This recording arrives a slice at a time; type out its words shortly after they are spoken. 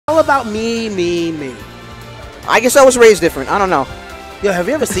about me, me, me. I guess I was raised different. I don't know. Yo, have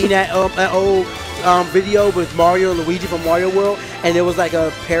you ever seen that old video with Mario and Luigi from Mario World? And it was like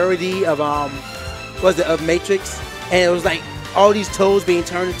a parody of of Matrix, and it was like all these toads being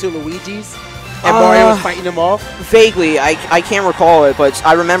turned into Luigi's, and Mario was fighting them off. Vaguely, I can't recall it, but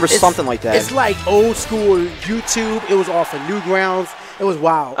I remember something like that. It's like old school YouTube. It was off of Newgrounds. It was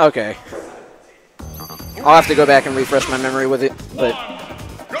wild. Okay. I'll have to go back and refresh my memory with it, but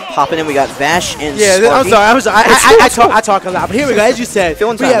popping in, we got Vash and Sparky. I'm sorry. I talk a lot, but here we go. As you said,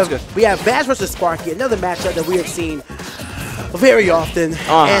 we have Vash versus Sparky, another matchup that we have seen very often,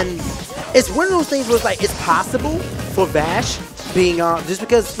 and it's one of those things where it's like it's possible for Vash being just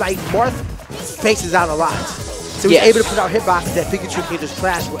because like Marth spaces out a lot, so he's able to put out hitboxes that Pikachu can just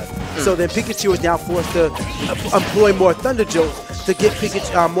clash with. So then Pikachu is now forced to employ more Thunder Jolts to get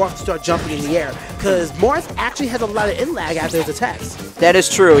Marth to start jumping in the air, because Marth actually has a lot of in-lag after his attacks. That is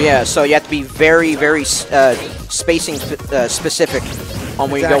true, yeah. So you have to be very, very spacing specific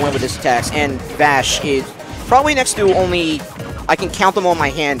on when you go in with his attacks. And Vash is probably next to only, I can count them on my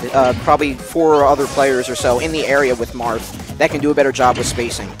hand, probably 4 other players or so in the area with Marth that can do a better job with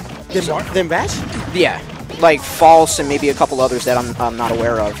spacing. Than Vash? Yeah. Like False and maybe a couple others that I'm not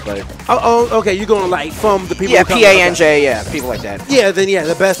aware of, but okay, you're going like from the people. Yeah, PANJ, yeah, people like that. Yeah, then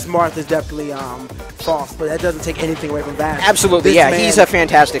the best Marth is definitely False, but that doesn't take anything away from Vash. Absolutely, yeah, he's a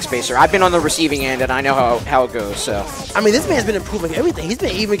fantastic spacer. I've been on the receiving end and I know how it goes. So I mean, this man's been improving everything. He's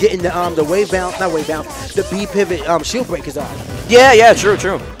been even getting the wave bounce, not wave bounce, the B pivot shield breakers off. Yeah, true.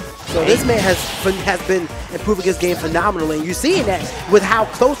 So this man has been improving his game phenomenally. And you're seeing that with how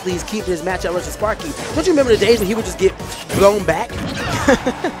closely he's keeping his matchup versus Sparky. Don't you remember the days when he would just get blown back?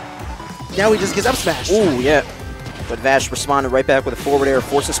 Now he just gets up smashed. Ooh, yeah. But Vash responded right back with a forward air,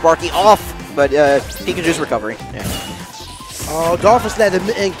 forcing Sparky off. But Pikachu's recovery. Yeah. Oh, Dolphin sled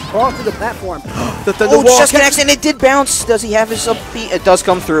and cross to the platform. The wall just connects, and it did bounce. Does he have his up B? It does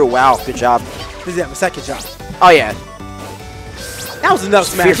come through. Wow, good job. Does he have a second job? Oh, yeah. That was enough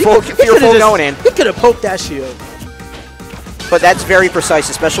smash. Fearful going in. He could have poked that shield. But that's very precise,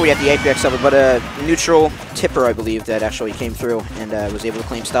 especially at the apex of it. But a neutral tipper, I believe, that actually came through and was able to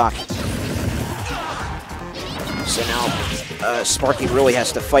claim stock. So now Sparky really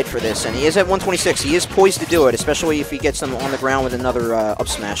has to fight for this, and he is at 126. He is poised to do it, especially if he gets them on the ground with another up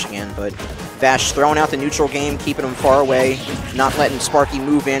smash again. But Vash throwing out the neutral game, keeping him far away, not letting Sparky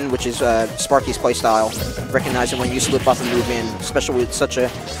move in, which is Sparky's playstyle. Recognizing when you split buff and move in, especially with such a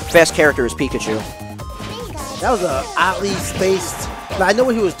fast character as Pikachu. That was a oddly spaced. I know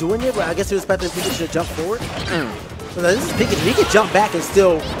what he was doing there, but I guess he was expecting Pikachu to jump forward. So this is Pikachu. He can jump back and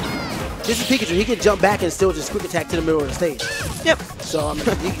still. This is Pikachu. He can jump back and still just quick attack to the middle of the stage. Yep. So I mean,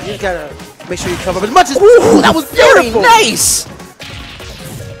 you just gotta make sure you cover up as much as. Ooh, that was very beautiful. Nice.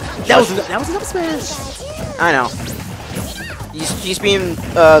 That was an up smash. I know. He's being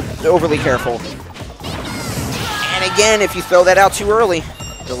overly careful. And again, if you throw that out too early,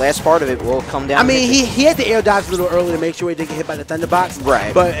 the last part of it will come down. I mean, he had to air dodge a little early to make sure he didn't get hit by the thunder box.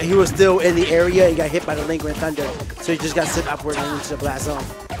 Right. But he was still in the area and got hit by the lingering thunder. So he just got sent upward and into the blast zone.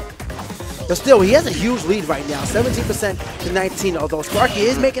 But still, he has a huge lead right now, 17% to 19, although Sparky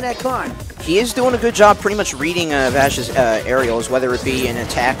is making that climb. He is doing a good job pretty much reading Vash's aerials, whether it be an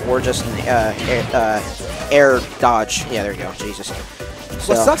attack or just an air dodge. Yeah, there you go. Jesus.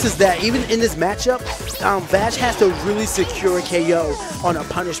 What sucks is that even in this matchup, Vash has to really secure a KO on a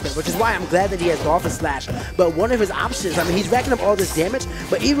punishment, which is why I'm glad that he has Dolphin Slash. But one of his options, I mean, he's racking up all this damage,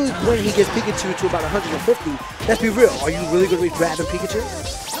 but even when he gets Pikachu to about 150, let's be real, are you really going to be grabbing Pikachu?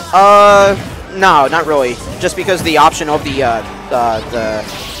 No, not really. Just because the option of the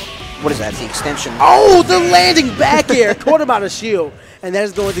what is that? The extension. Oh, the landing back air caught him out of shield, and that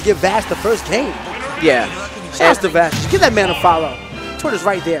is going to give Vash the first game. Yeah. Shouts to Vash. Give that man a follow. Twitter's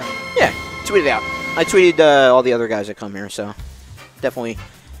right there. Yeah, tweet it out. I tweeted all the other guys that come here, so definitely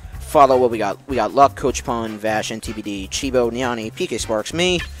follow what we got. We got Luck, Coach Pun, Vash, NTBD, Chibo, Niani, PK Sparks,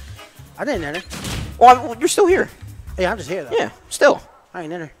 me. I didn't enter. Well, you're still here. Hey, I'm just here, though. Yeah, still. I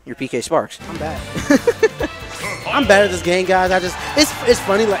ain't enter. You're PK Sparks. I'm bad. I'm bad at this game, guys. It's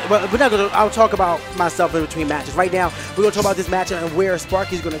funny. Like, we're not gonna. I'll talk about myself in between matches. Right now, we're gonna talk about this matchup and where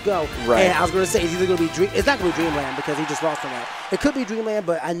Sparky's gonna go. Right. And I was gonna say it's either gonna be it's not gonna be Dreamland because he just lost on that. It could be Dreamland,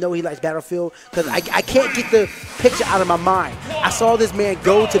 but I know he likes Battlefield because I can't get the picture out of my mind. I saw this man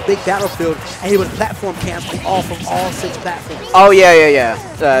go to Big Battlefield and he was platform canceling off of all 6 platforms. Oh yeah.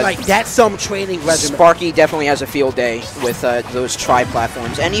 Like that's some training regimen. Sparky definitely has a field day with those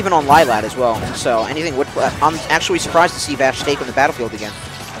tri-platforms, and even on Lilat as well. So anything would. I'm actually surprised to see Vash take on the Battlefield again.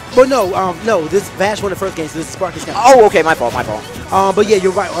 But no, this Vash won the first game, so this is Sparky's game. Oh, okay, my fault. But yeah,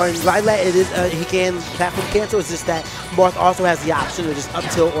 you're right. On Lilac, it is he can platform cancel. It's just that Marth also has the option to just up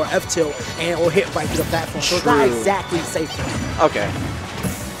tilt or F tilt or hit right through the platform. So it's not exactly safe. Okay.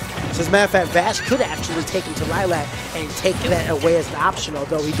 So as a matter of fact, Vash could actually take him to Lilac and take that away as an option,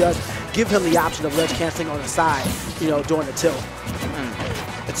 although he does give him the option of ledge canceling on the side, during the tilt.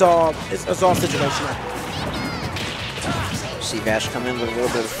 It's all situational. See Vash come in with a little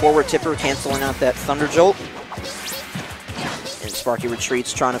bit of forward tipper, canceling out that Thunder Jolt. And Sparky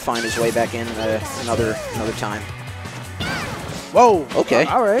retreats, trying to find his way back in another time. Whoa. Okay.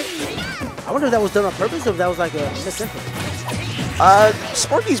 All right. I wonder if that was done on purpose or if that was like a misinput.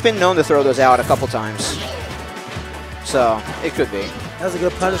 Sparky's been known to throw those out a couple times. So, it could be. That was a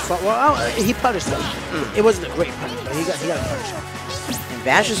good punish. Well, he punished them. It wasn't a great punish, but he got a punish. And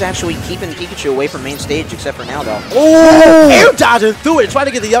Vash is actually keeping Pikachu away from main stage, except for now, though. Oh! Air dodging through it, trying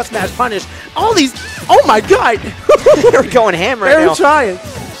to get the up smash punish. All these, oh my god! They're going ham right now. They're trying.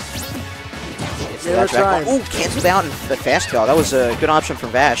 They were trying. Ooh, canceled out and the fast bell. That was a good option from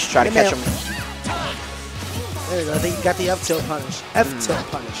Vash. Try to catch him. There you go. They got the up tilt punish. F tilt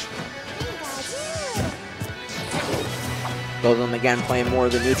punish. Both of them again playing more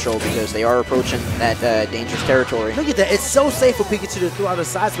of the neutral because they are approaching that dangerous territory. Look at that. It's so safe for Pikachu to throw out a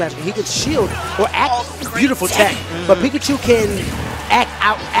side smash. He can shield or act beautiful tech. But Pikachu can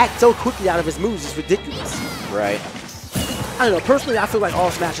act so quickly out of his moves. It's ridiculous. Right. I don't know. Personally, I feel like all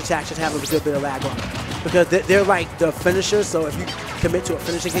smash attacks should have a good bit of lag on them. Because they're like the finisher, so if you commit to a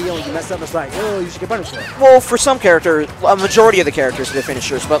finishing KO and you mess up, it's like, oh, you should get punished for it. Well, for some characters, a majority of the characters are the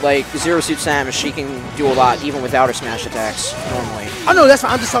finishers, but like Zero Suit Samus, she can do a lot even without her smash attacks normally. Oh no, that's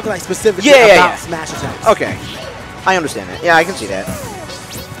fine. I'm just talking like specifically about smash attacks. Okay, I understand that. Yeah, I can see that.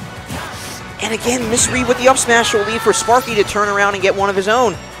 And again, misread with the up smash will leave for Sparky to turn around and get one of his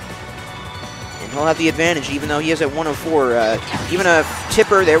own. And he'll have the advantage, even though he is at 104. Even a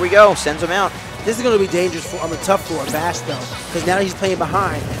tipper, there we go, sends him out. This is going to be dangerous tough for Vash though, because now that he's playing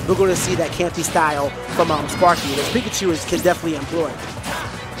behind, we're going to see that campy style from Sparky, which Pikachu can definitely employ.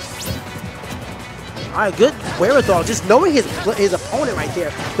 All right, good wherewithal, just knowing his opponent right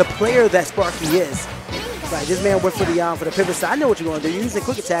there, the player that Sparky is. Like this man went for the pivot side. I know what you're going to do. You're using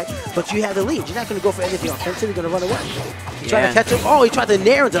quick attack, but you have the lead. You're not going to go for anything offensive. You're going to run away. You trying to catch him. Oh, he tried to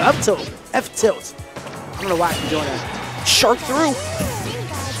nair into up tilt, F tilt. I don't know why he's doing that. Shark through.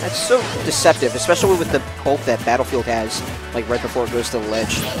 That's so deceptive, especially with the bulk that Battlefield has, like right before it goes to the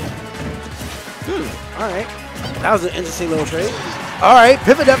ledge. All right. That was an interesting little trade. All right,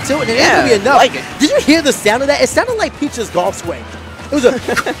 pivot up tilt, and it ain't going to be enough. Like it. Did you hear the sound of that? It sounded like Peach's golf swing. It was a...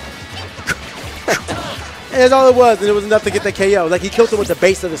 And that's all it was, and it was enough to get the KO. Like, he killed him with the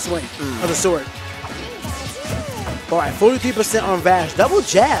base of the swing, of the sword. All right, 43% on Vash. Double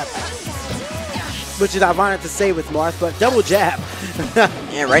jab. Which is ironic to say with Marth, but double jab.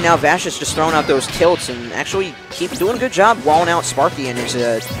 Yeah, right now Vash is just throwing out those tilts and actually keep doing a good job walling out Sparky and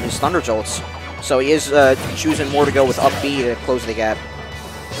his Thunder Jolts. So he is choosing more to go with up B to close the gap.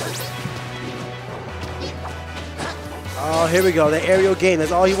 Oh, here we go. The aerial game.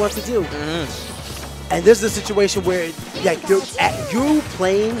 That's all he wants to do. And this is a situation where you're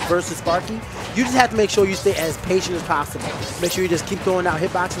playing versus Sparky. You just have to make sure you stay as patient as possible. Make sure you just keep throwing out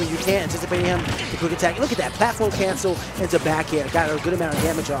hitboxes when you can, anticipating him to quick attack. Look at that platform cancel into back air. Got a good amount of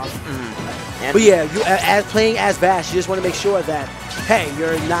damage off. But yeah, playing as Vash, you just want to make sure that, hey,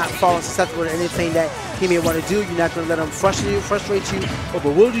 you're not falling susceptible to anything that he may want to do. You're not going to let him frustrate you, or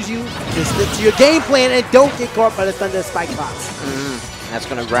bewilder you. Just stick to your game plan and don't get caught by the Thunder Spike Box. That's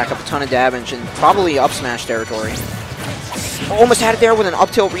going to rack up a ton of damage and probably up smash territory. Almost had it there with an up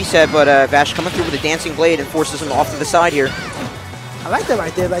tilt reset, but Vash coming through with a dancing blade and forces him off to the side here. I like that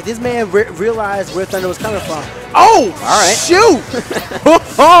right there. Like, this man realized where Thunder was coming from. Oh! All right. Shoot!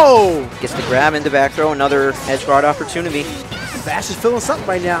 Oh! Gets the grab into back throw, another edge guard opportunity. Vash is feeling something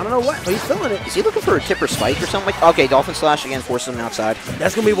right now. I don't know what, but he's feeling it. Is he looking for a tipper spike or something? Okay, Dolphin Slash again forces him outside.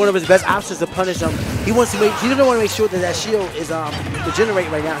 That's going to be one of his best options to punish him. He wants to make, he doesn't want to make sure that shield is degenerate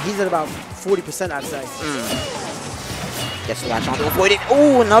right now. He's at about 40%, I'd say. Gets the latch on to avoid it.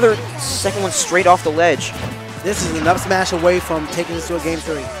 Oh, another second one straight off the ledge. This is an up smash away from taking this to a game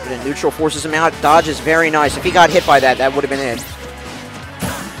 3. But a neutral forces him out. Dodge is very nice. If he got hit by that, that would have been it.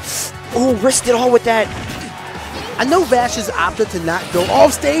 Oh, risked it all with that. I know Vash has opted to not go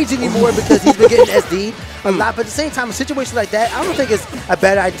off stage anymore because he's been getting SD a lot, but at the same time, a situation like that, I don't think it's a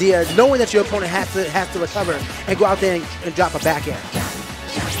bad idea, knowing that your opponent has to recover and go out there and drop a back air.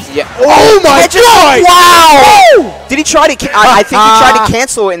 Yeah. Oh my God! Wow! Did he try to? I think he tried to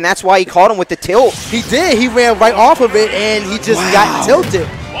cancel it, and that's why he caught him with the tilt. He did. He ran right off of it, and he just got tilted.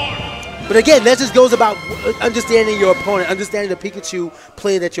 But again, that just goes about understanding your opponent, understanding the Pikachu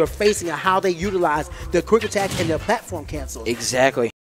player that you're facing and how they utilize their quick attack and their platform cancel. Exactly.